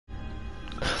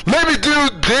Let me do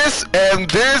this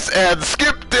and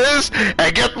skip this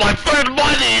and get my third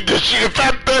money in the Shitty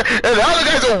Factor. And hello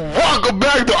guys and welcome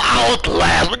back to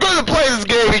Outlast. We're going to play this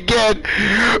game again.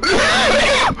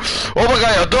 Oh my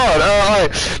god, I'm done.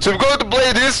 Alright, so we're going to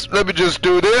play this. Let me just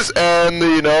do this and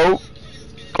you know,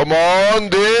 come on,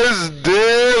 this,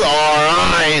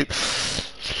 alright.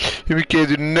 Here we can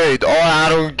donate. Oh, I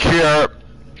don't care.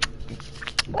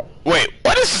 Wait,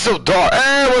 why is it so dark?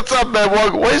 Hey, what's up, man?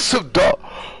 Why is it so dark?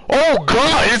 Oh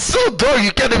god, it's so dark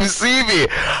you can't even see me.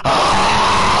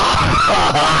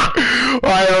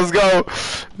 Alright, let's go.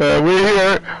 We're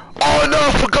here. Oh no,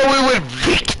 I forgot we were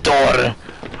Victor.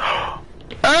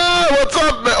 Hey, what's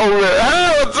up, man? Oh,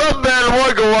 hey, what's up, man?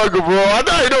 Welcome, bro. I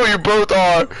know you both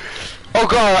are. Oh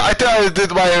god, I think I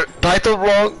did my title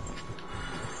wrong.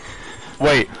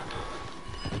 Wait.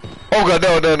 Oh god,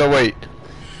 no, wait.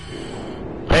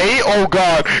 Hey, oh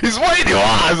god, he's waiting. Oh,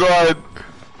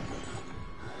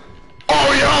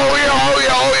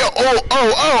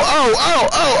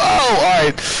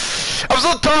 alright. I'm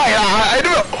so tired, I do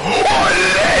it. Oh,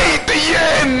 late,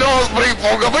 igen! No,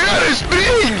 springfågel, vad gör du?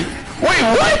 Spring! Wait,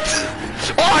 what?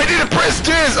 Oh, I didn't press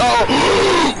this! Oh!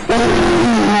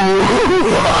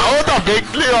 What the big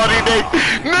play on it?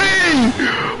 Nej!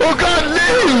 Oh god,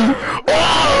 nej!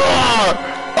 Oh,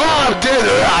 I'm dead.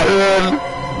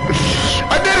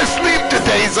 I didn't sleep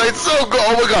today, so it's so good.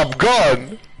 Oh my god, I'm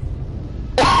gone.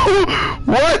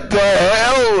 What the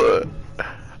hell?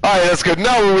 Alright, that's good.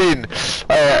 Now we win.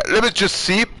 Let me just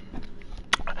see.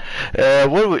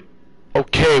 What do we...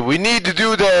 Okay, we need to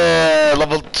do the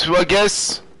level 2, I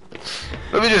guess.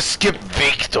 Let me just skip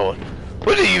Victor.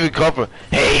 Where did you even come from?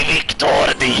 Hey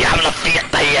Victor, the jävla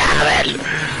feta jävel!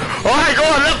 Alright, go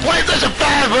on, let's play PlayStation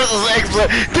 5 versus Xbox.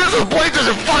 This is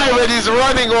PlayStation 5 and he's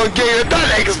running on game, not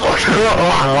Xbox.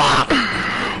 Uh-oh.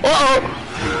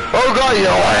 Oh god,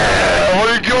 what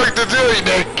are you going to do,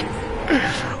 Nick?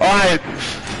 Alright,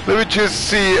 let me just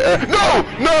see. No!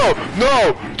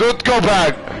 Don't go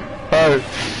back. Alright.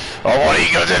 Oh, what are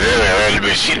you going to do,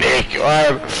 Nick?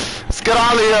 Alright, let's get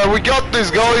out of here. We got this,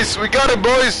 guys. We got it,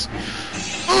 boys.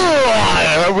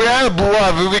 We had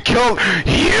blood. We killed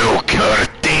you,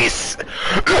 Curtis.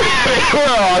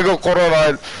 I got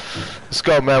Corona. Let's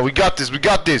go, man. We got this. We're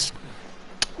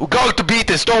going to beat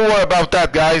this. Don't worry about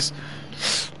that, guys.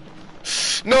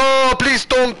 No, please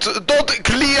don't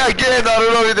clear again. I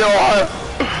don't know if they are.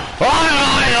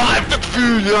 I'm the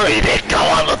fool. You're Nick.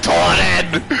 On the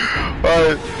torrent.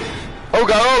 Oh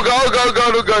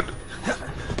god.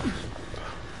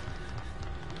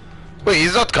 Wait,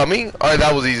 he's not coming? Alright,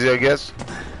 that was easy, I guess.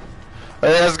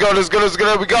 Let's go.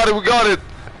 We got it.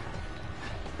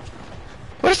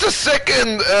 What is the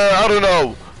second, I don't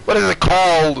know. What is it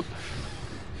called?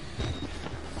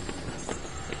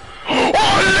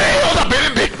 Oh, Leo, the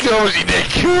big nosy Nick.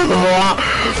 Go, what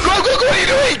are you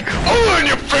doing? Oh, in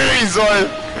your face, Go.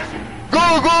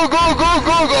 Oh god.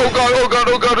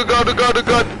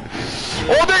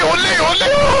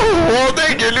 Oh, det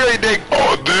gillar jag dig.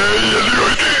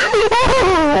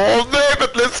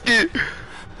 Petleski.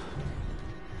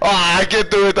 I can't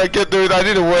do it. I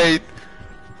need to wait.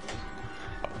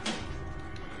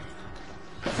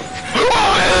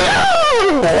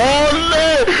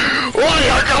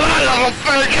 Jag kan alla vara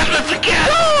förgävliga.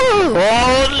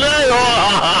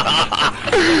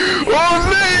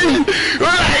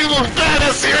 Nej, vad fan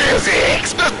är serious?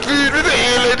 Expert med det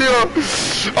hela idag.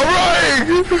 Alright.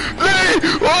 Nej,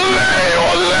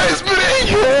 spring.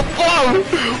 Hoppa.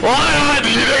 Det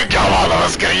är den gamla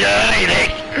vad ska jag göra i dig?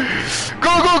 Go.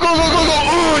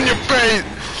 In your face.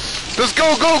 Let's go.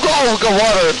 Go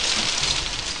water.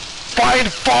 Find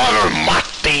Father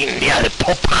Martin, the other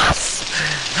popas.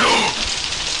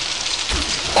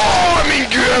 Oh, min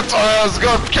gud, jag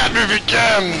ska catch me if you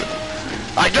can.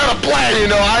 I got a plan, you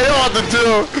know, I know what to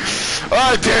do.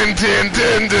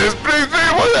 Spring,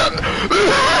 what up?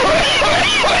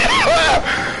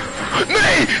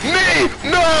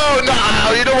 No,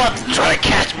 you know what, try to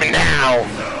catch me now.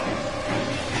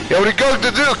 Yeah, what are you going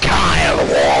to do, Kyle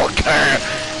Walker?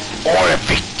 Or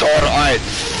Victor, alright.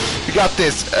 We got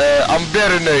this, I'm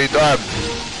very nöjd.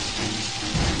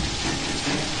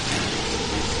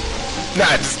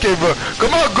 Nah, just give up.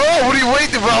 Come on, go! What are you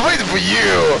waiting for? I'm waiting for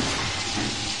you!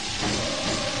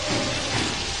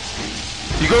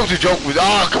 You going to joke with...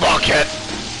 Oh, come on, kid!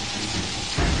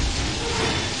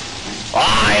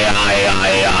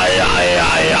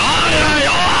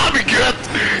 Be good!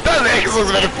 That Xbox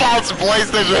is a false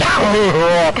PlayStation!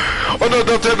 Oh no,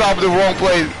 don't tell me I'm in the wrong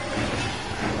place!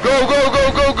 Go!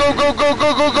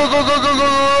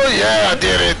 Yeah, I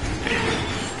did it!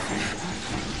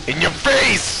 In your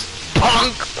face,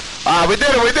 punk! Ah, we did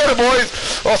it, boys!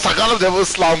 Oh, sakalım da bu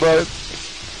ıslandı.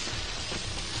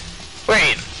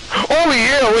 Wait. Oh,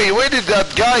 yeah, wait, where did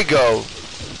that guy go?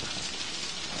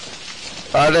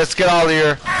 Alright, let's get out of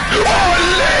here. Oh,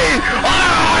 nee!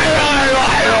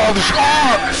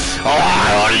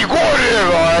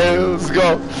 Alright, let's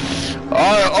go.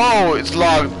 Oh, it's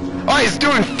locked. Oh, he's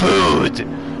doing food.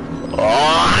 Oh,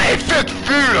 I fit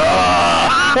food.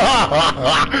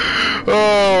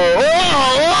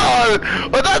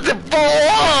 That's it.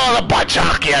 Oh,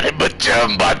 bacak yani.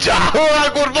 Bıçım bacak.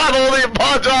 Kurban olayım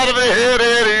bacağını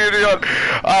here.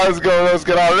 Let's go, let's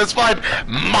get out. Let's find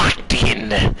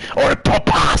Martin or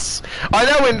Popas. I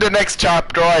know in the next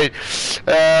chapter, right?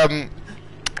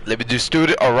 Let me do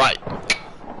student. Alright.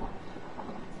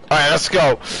 Alright, let's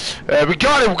go. We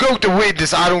gotta go to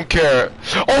witness, I don't care.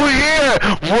 Oh here,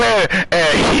 where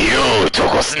you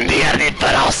took us ner för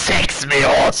att ha sex med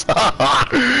oss.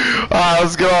 Alright,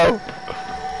 let's go.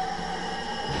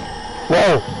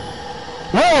 Whoa.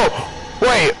 Whoa!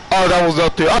 Wait, oh that was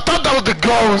not there. I thought that was the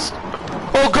ghost.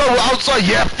 Oh go outside,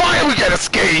 yeah, fine, we can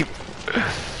escape.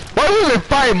 Why would we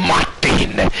find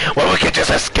Martin when we can just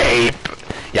escape?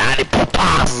 Yani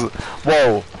Popas.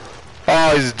 Whoa.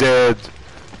 Oh, he's dead.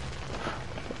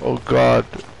 Oh god.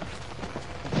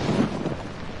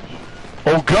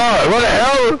 Oh god, what the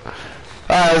hell?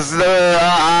 I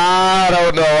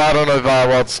don't know if I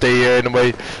want to stay here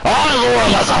anyway. Oh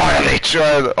lord, let's already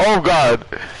try. Oh god.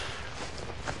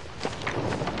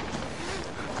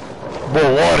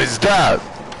 Whoa, what is that?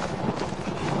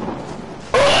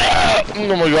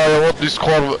 Oh my god, I want this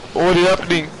car. What is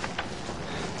happening?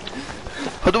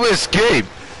 How do we escape?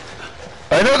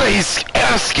 I know that he's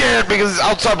scared because he's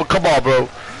outside, but come on, bro.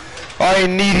 I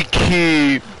need a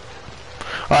key.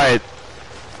 Alright.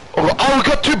 Oh, we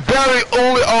got 2 battery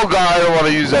only. Oh god, I don't want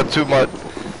to use that too much.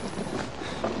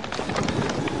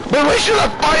 But where should I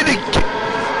find the key?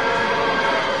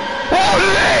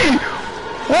 Holy!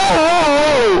 Whoa, whoa,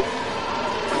 whoa!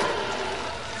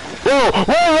 Whoa, whoa,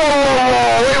 whoa,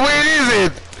 whoa! Wait, where is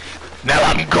it? Now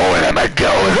I'm going,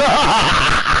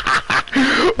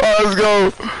 Oh, let's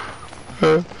go.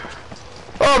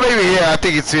 Oh, maybe here. I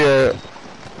think it's here.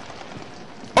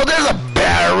 Oh, there's a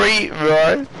battery,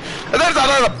 right? And there's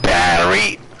another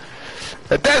battery.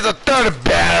 And there's a third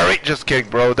battery. Just kidding,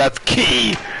 bro. That's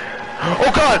key.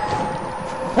 Oh, God.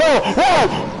 Whoa, whoa,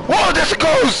 whoa, there's a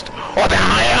ghost. Oh,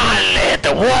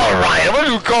 the wall rider. What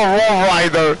do you call wall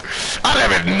rider? I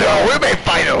don't even know. We may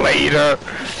find it later.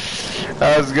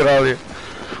 Let's get out of here.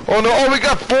 Oh, no. Oh, we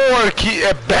got 4 key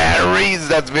batteries.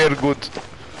 That's very good.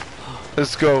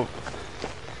 Let's go.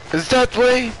 Is that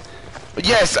way?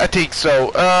 Yes, I think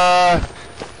so. Oh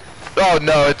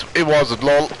no, it wasn't.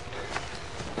 Lol.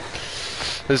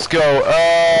 Let's go.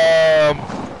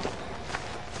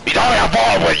 Idag har jag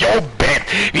varit med jobbet.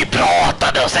 Vi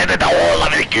pratade och sen det där alla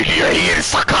vi kunde göra här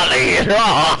sakaler.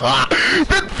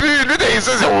 Men fyller det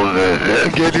så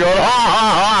kan jag.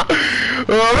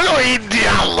 Men då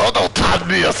indian och då tar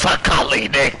vi och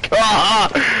sakalinek.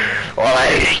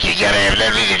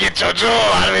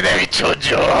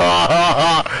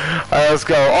 Let's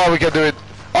go. Oh, we can do it.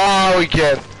 Oh, we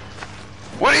can.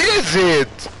 What is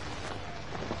it?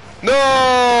 No.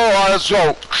 Let's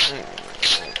go.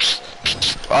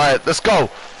 Alright, let's go.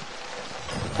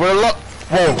 We're a lot.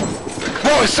 Whoa.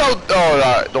 Whoa, it's so. Oh,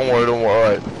 alright. Don't worry.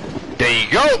 Alright. There you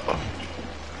go.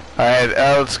 Alright,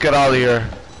 let's get out of here.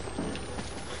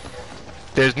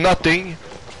 There's nothing.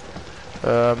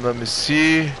 Let me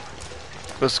see.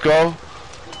 Let's go.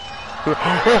 Oh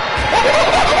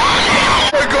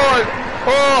my god!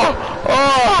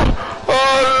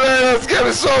 Oh man, that scared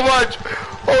me so much!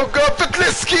 Oh god,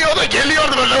 Petliski on the geliyor!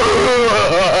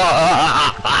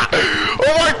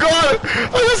 Oh my god!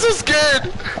 I'm so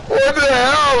scared! What the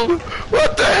hell?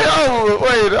 What the hell?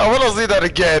 Wait, I wanna see that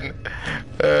again.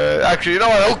 Actually, you know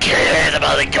what? I don't care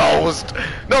about the ghost!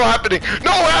 No happening!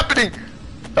 No happening!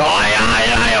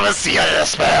 I wanna see the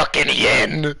spöken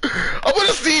igen! I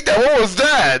wanna see that! What was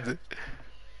that?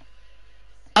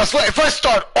 I swear, if I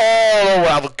start all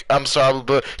over, I'm sorry, I will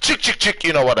do chick,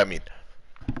 you know what I mean.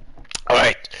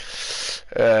 Alright.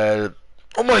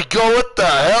 Oh my god, what the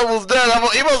hell was that?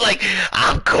 He was like,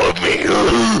 I'm coming.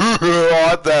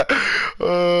 What the?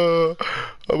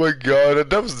 Oh my god,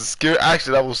 that was scary.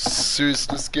 Actually, that was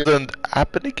seriously scary. Didn't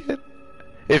happen again?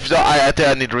 If not, I think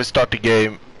I need to restart the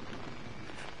game.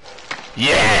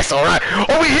 Yes, alright.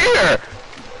 Over here!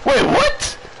 Wait,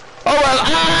 what? Oh well,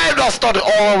 I'm not starting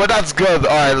all over, that's good.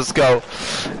 Alright, let's go.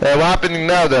 What's happening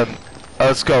now then?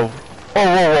 Let's go. Oh,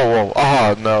 whoa.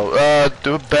 Ah, no.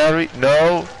 Do a battery?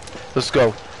 No. Let's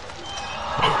go. Whoa.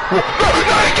 No,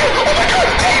 not again! Oh my god!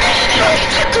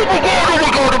 Oh my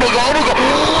god, oh my god, oh my god, oh my god,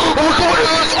 oh my god, what is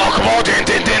this? Oh, come on, din,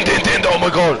 oh my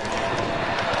god.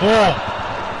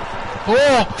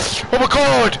 Oh my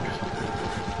god.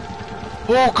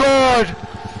 Oh god.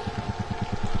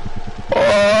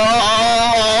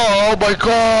 Oh my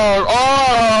god.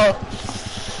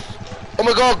 Oh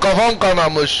my god, kafam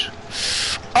kanamış.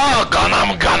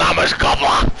 Kanam kanamış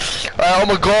kafa. Oh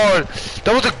my god,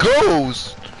 that was a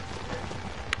ghost.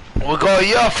 Oh my god,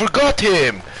 yeah, I forgot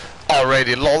him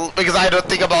already, lol, because I don't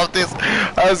think about this.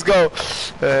 Let's go.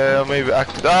 Maybe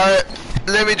act. Alright,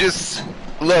 let me just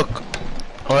look.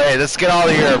 Alright, let's get out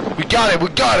of here. We got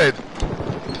it.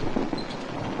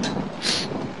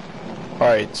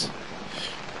 Alright.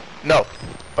 No.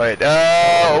 Alright,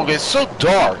 okay, it's so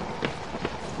dark.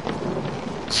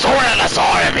 Sorry,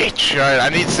 bitch. Alright, I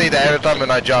need to say that every time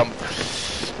when I jump.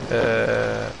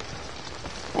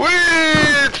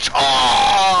 Witch!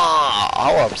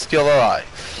 Oh, I'm still alive.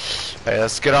 Alright,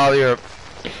 let's get out of here.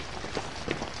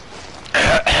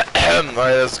 Alright,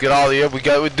 let's get out of here. We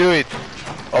do it.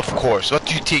 Of course. What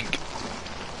do you think?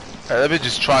 Alright, let me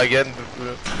just try again.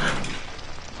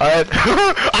 Alright.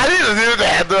 I didn't do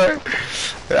that though.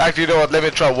 Actually, you know what? Let me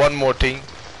try one more thing.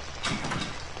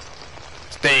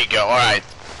 There you go. Alright.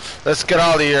 Let's get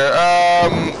out of here.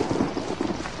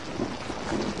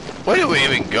 Where do we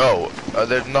even go?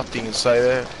 There's nothing inside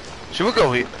there. Should we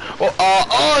go here?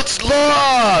 Oh, it's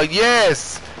locked!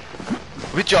 Yes!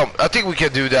 We jump. I think we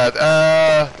can do that.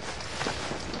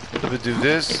 Let me do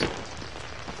this.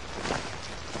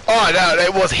 Oh, no,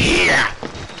 it was here!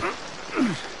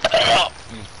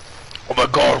 Oh my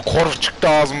god, korf çıktı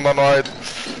ağzımdan ait.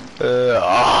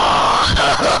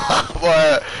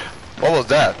 What was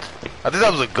that? I think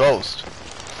that was a ghost.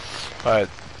 Alright.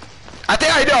 I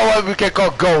think I know what we can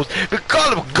call ghost. We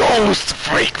call him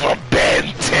GhostFreak from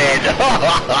Ben 10.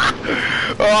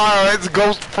 Alright, it's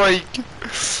GhostFreak.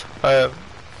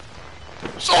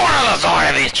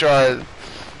 Sorry, tried.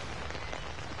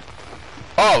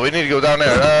 Oh, we need to go down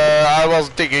there. I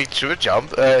wasn't thinking should we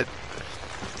jump. Alright,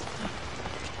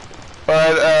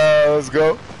 let's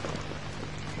go.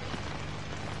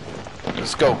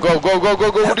 Let's go. Go.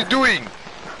 What are you doing?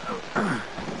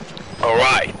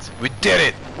 Alright, we did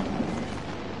it.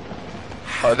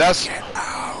 Oh, that's...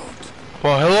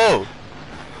 Well, hello.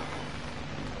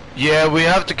 Yeah, we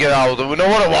have to get out. We know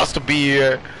what it wants to be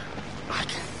here. I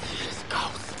can see his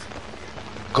ghost.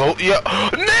 Go, yeah.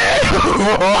 No!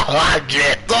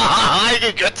 Get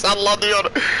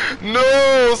sallanıyor.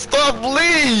 No, stop,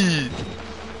 please.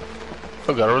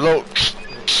 I gotta reload.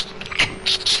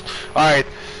 Alright.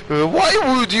 Why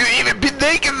would you even be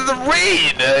naked in the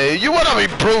rain? You wanna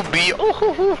improve me?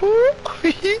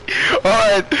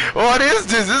 Alright, what is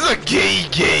this? This is a gay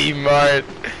game, alright.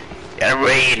 The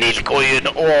rain is going.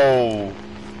 Oh.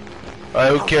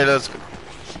 Okay, let's go.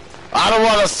 I don't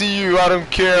wanna see you, I don't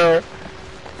care.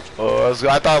 Oh, let's go.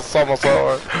 I thought someone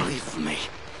saw her. Leave me.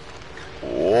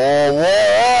 Whoa.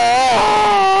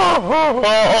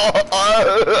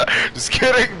 Just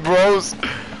kidding, bros.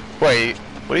 Wait,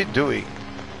 what are you doing?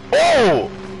 Oh!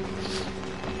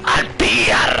 I'm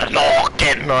beer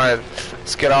knocking! Alright,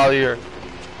 let's get out of here.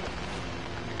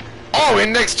 Oh,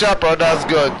 in next chapter, that's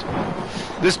good.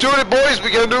 Let's do it, boys, we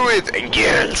can do it! And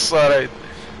girls, alright.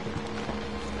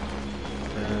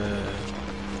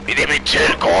 Bir de bir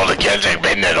Türk oğlu gelecek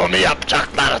benimle onu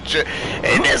yapacaklar.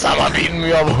 Ne zaman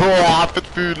bilmiyorum. Oh,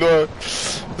 affet büyülü.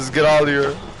 Let's get out of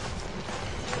here.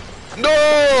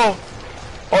 No!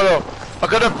 Oh no. I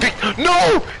gotta pick.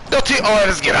 No! That's it. Oh,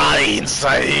 let's get out of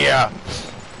inside here.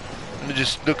 Let me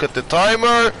just look at the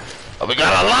timer. Oh, we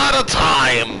got a lot of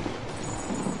time.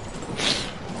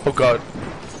 Oh god.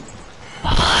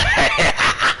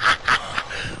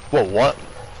 Whoa, what?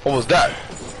 What was that?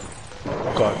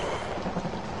 Oh god.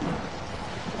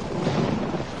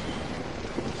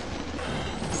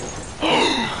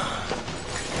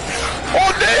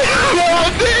 Oh nej! Oh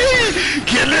nej!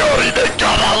 Geliyor yine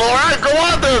kanal. Alright, go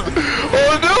on then.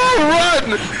 Oh no,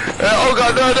 run! Oh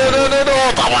god, no.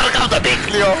 Tam arkamda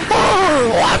bekliyor. Oh,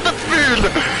 what the feel?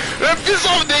 Piece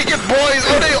of naked boys.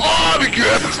 Oh nej, oh bir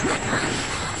gött.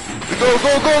 Go.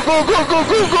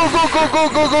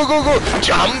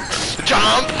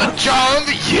 Jump.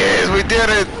 Yes, we did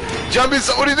it. Jump is,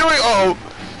 what are you doing? Oh.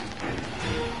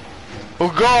 Oh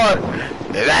god.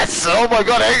 That's, oh my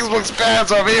god, Xbox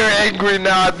fans are very angry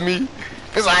now at me.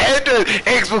 Because I entered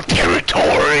Xbox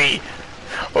territory.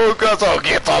 Oh god, so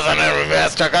get us an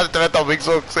remaster. I can't let the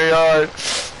Xbox say alright.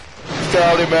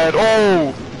 Tell man.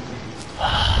 Oh.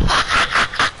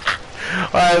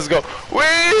 Alright, let's go.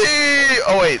 Whee!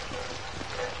 Oh wait.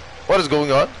 What is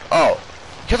going on? Oh.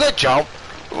 Can I jump?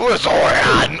 Where's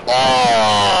Orion?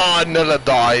 Oh, Nilla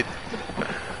died.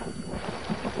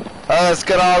 Let's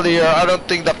get out of here. I don't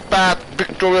think the path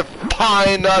victory will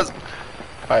find us.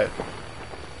 Alright.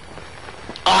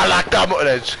 I like that.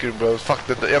 Nej, just kidding bro. Fuck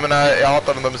det. Jag menar, jag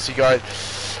hatar den där musiken.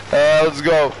 Let's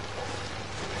go.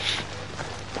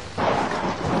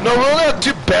 No, we only have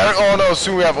 2 bears. Oh no,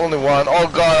 soon we have only 1. Oh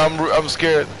god, I'm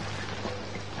scared.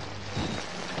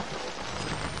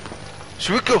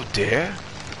 Should we go there?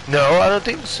 No, I don't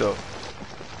think so.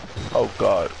 Oh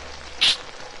god.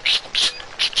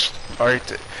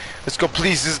 Alright, let's go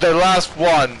please. This is the last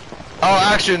one. Oh,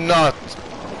 actually not.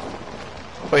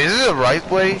 Wait, is this the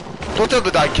right way? Don't tell me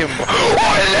that I can.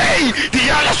 Oh, Lay! The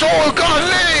jävla oh god,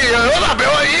 Lay!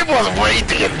 He was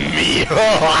waiting at me.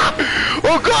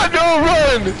 Oh god, no,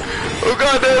 run! Oh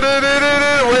god, no.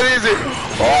 Where is it?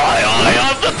 Oh, jag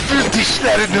har fyllt i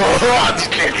snäret nu. Det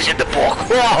släpps inte bak.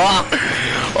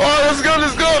 Oh, let's go.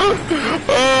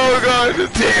 Oh god.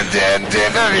 Den.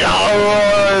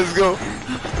 Oh, let's go.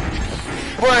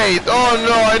 Wait, oh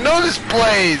no, I know this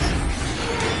place.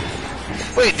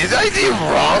 Wait, did I do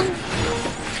wrong?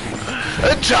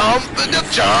 Let's jump.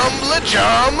 Let's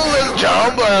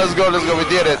go, we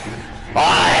did it.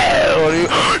 Nay!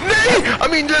 I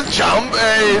mean, just jump.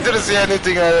 Hey, didn't see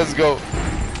anything. Let's go.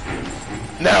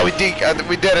 Now we did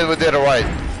it right.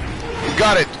 We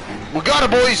got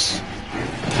it, boys.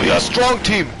 We are a strong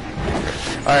team.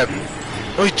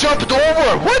 We jumped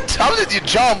over. What? How did you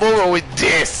jump over with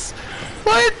this?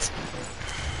 What?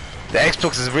 The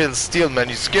Xbox is real steel, man.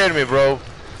 You scared me, bro.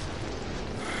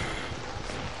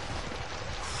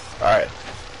 Alright.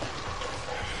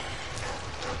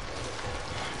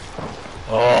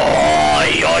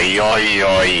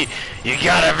 Oi. You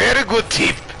got a very good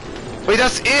tip. Wait,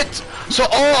 that's it? So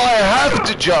I have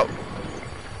to jump.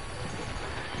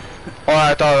 Oh,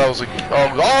 I thought that was a...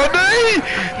 Oh, nay!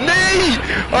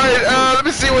 Alright, let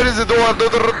me see what is the door. I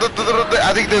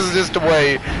think this is just the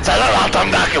way.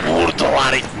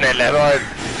 Alright.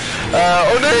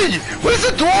 Oh, nay! What is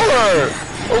the door?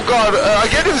 Oh god, I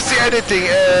can't even see anything.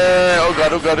 Oh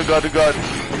god.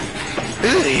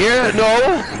 Is it here?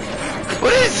 No?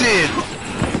 What is it?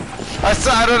 I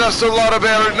don't have so lot of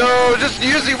barrel. No, just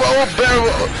using my own barrel.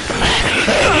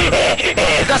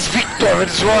 That's Victor.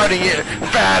 It's running it.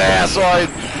 Fat ass. Right.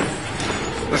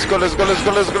 Let's go. I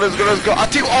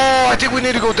think we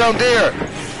need to go down there.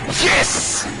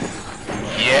 Yes.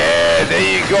 Yeah, there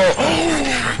you go.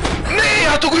 Nej,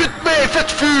 han tog ut mig.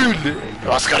 Fett ful.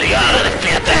 Vad ska du göra, det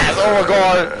fet ass? Oh my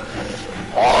god.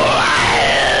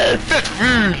 Oh, fett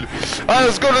ful. Alright,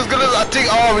 let's go. I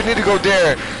think, we need to go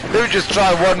there. Let me just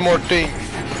try one more thing.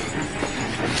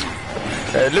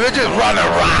 Let me just run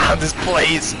around this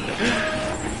place.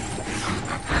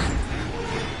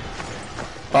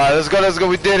 Alright, let's go.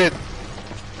 We did it.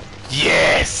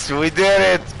 Yes, we did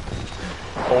it.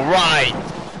 Alright.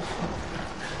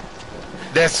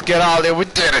 Let's get out there. We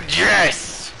did it.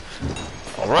 Yes.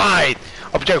 Alright.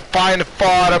 Object find the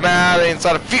father man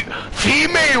inside a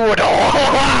female wood.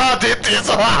 Oh, det är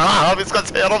så. Vi ska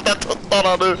se om det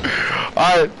tuttarna nu.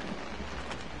 Alright.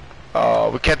 Oh,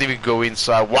 we can't even go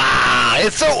inside. Wow,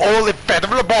 it's so only fat.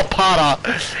 I'm about para.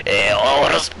 Oh,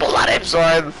 let's pull at him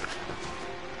side.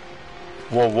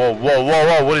 Whoa.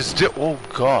 What is this? Oh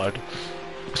god.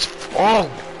 Oh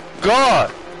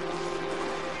god.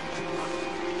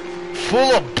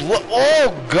 Full of blood.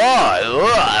 Oh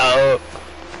god.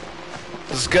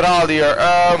 Let's get out of here.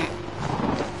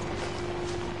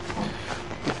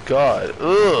 God.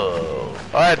 Ugh.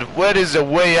 Alright, where is the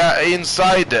way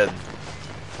inside then?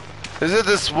 Is it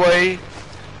this way?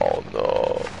 Oh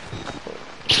no.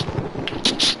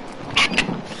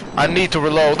 I need to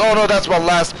reload. Oh no, that's my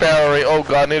last battery. Oh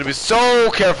god, I need to be so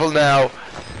careful now.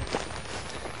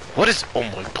 What is... Oh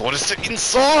my god, it's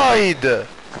inside!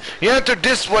 You enter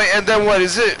this way and then what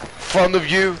is it? Front of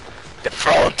you? The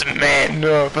front man,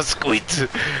 för skit.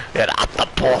 Jag är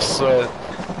att påse.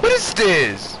 What is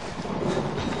this?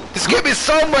 This gave me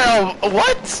somewhere.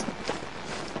 What?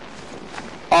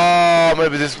 Oh,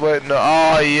 maybe this way. No.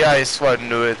 Oh yeah, I swear I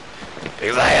knew it.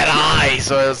 Because I had eyes.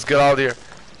 So let's get out of here.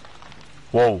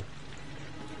 Whoa.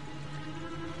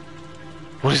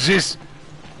 What is this?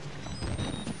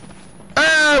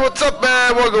 Hey, what's up,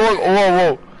 man?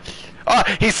 Whoa.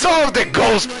 He solved the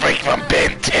GhostFreak from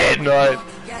Ben 10. Alright.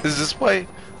 Is this way?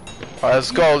 Alright,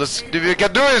 let's go. We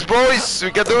can do this, boys. We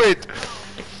can do it.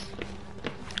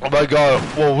 Oh my god.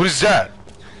 Whoa, what is that?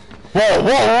 Whoa,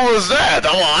 what was that? Oh,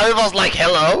 I was like,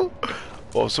 hello?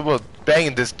 Oh, someone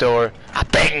banging this door. I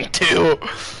banged too.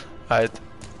 Alright.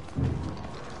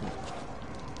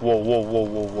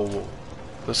 Whoa.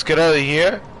 Let's get out of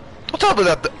here. Don't tell me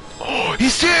that.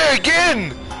 He's here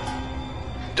again!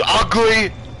 The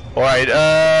ugly! Alright,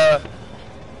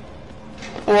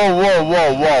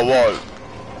 Whoa.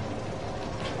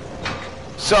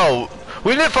 So,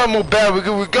 we need to find more berry.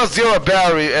 We got 0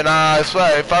 berry, and I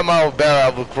swear, if I'm out of berry, I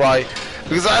will cry.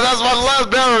 Because that's my last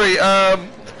berry,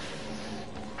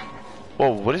 Whoa,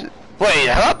 what is it? Wait,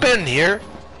 have I been here?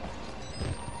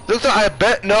 Looks like I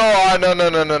bet. No, I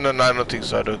don't think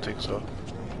so.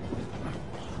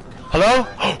 Hello?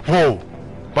 Whoa!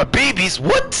 My babies,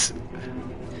 what?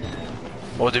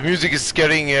 Oh, the music is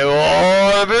getting.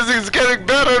 Oh, the music is getting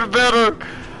better and better.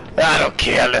 I don't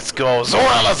care. Let's go.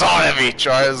 Zora's on heavy.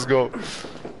 Try. Let's go.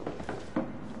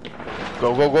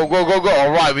 Go.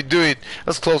 All right, we do it.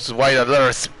 Let's close this white. A little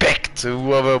respect to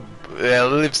whoever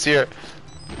lives here.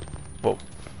 Whoa!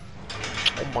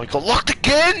 Oh my God! Locked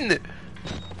again.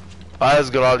 Alright, let's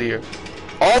get out of here.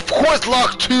 Oh, of course,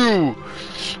 lock 2!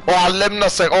 Och han lämnar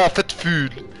sig fett ful.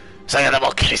 Säger det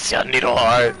var Christian idag.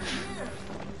 Alright.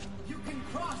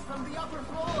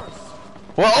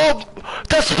 Well, oh,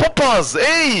 that's Papa's!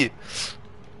 Hey!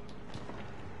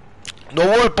 No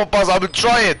worry, Papa's, I will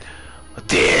try it.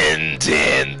 Din.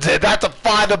 That's a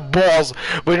fighter boss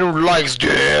when he likes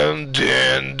din.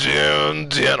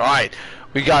 Alright,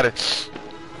 we got it.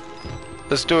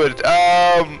 Let's do it.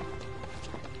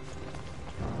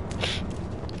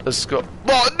 Let's go.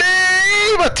 Oh,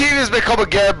 nee! My TV's become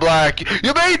again black.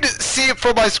 You may see it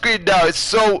from my screen now. It's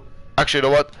so... Actually,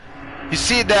 you know what? You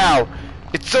see it now.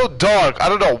 It's so dark. I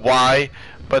don't know why.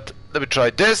 But let me try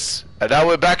this. And now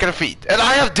we're back in the feet. And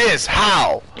I have this.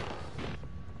 How?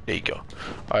 There you go.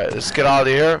 Alright, let's get out of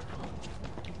here.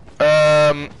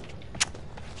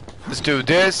 Let's do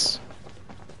this.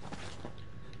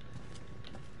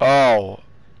 Oh.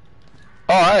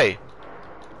 Oh, hey.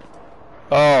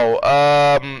 Oh,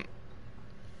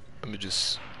 let me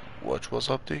just watch what's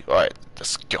up there. Alright,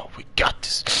 let's go. We got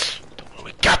this.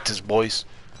 We got this, boys.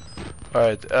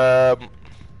 Alright,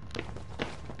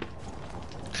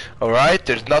 alright,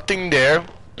 there's nothing there.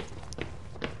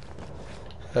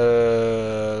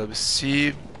 Let me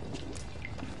see.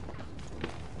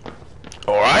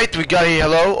 Alright, we got a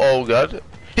hello. Oh god.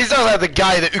 He's not like the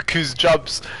guy that Uku's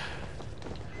jumps.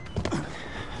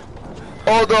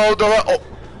 Oh no, oh.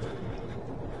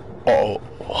 Oh.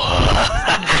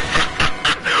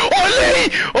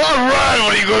 Ollie! Oh, run!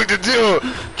 What are you going to do?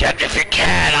 Catch me if you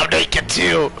can, I'll make it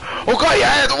too. Oh god,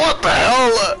 yeah, what the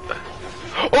hell?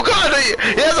 Oh god, he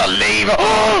has a lever.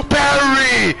 Oh,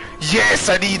 Barry! Yes,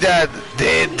 I need that.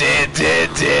 Dead.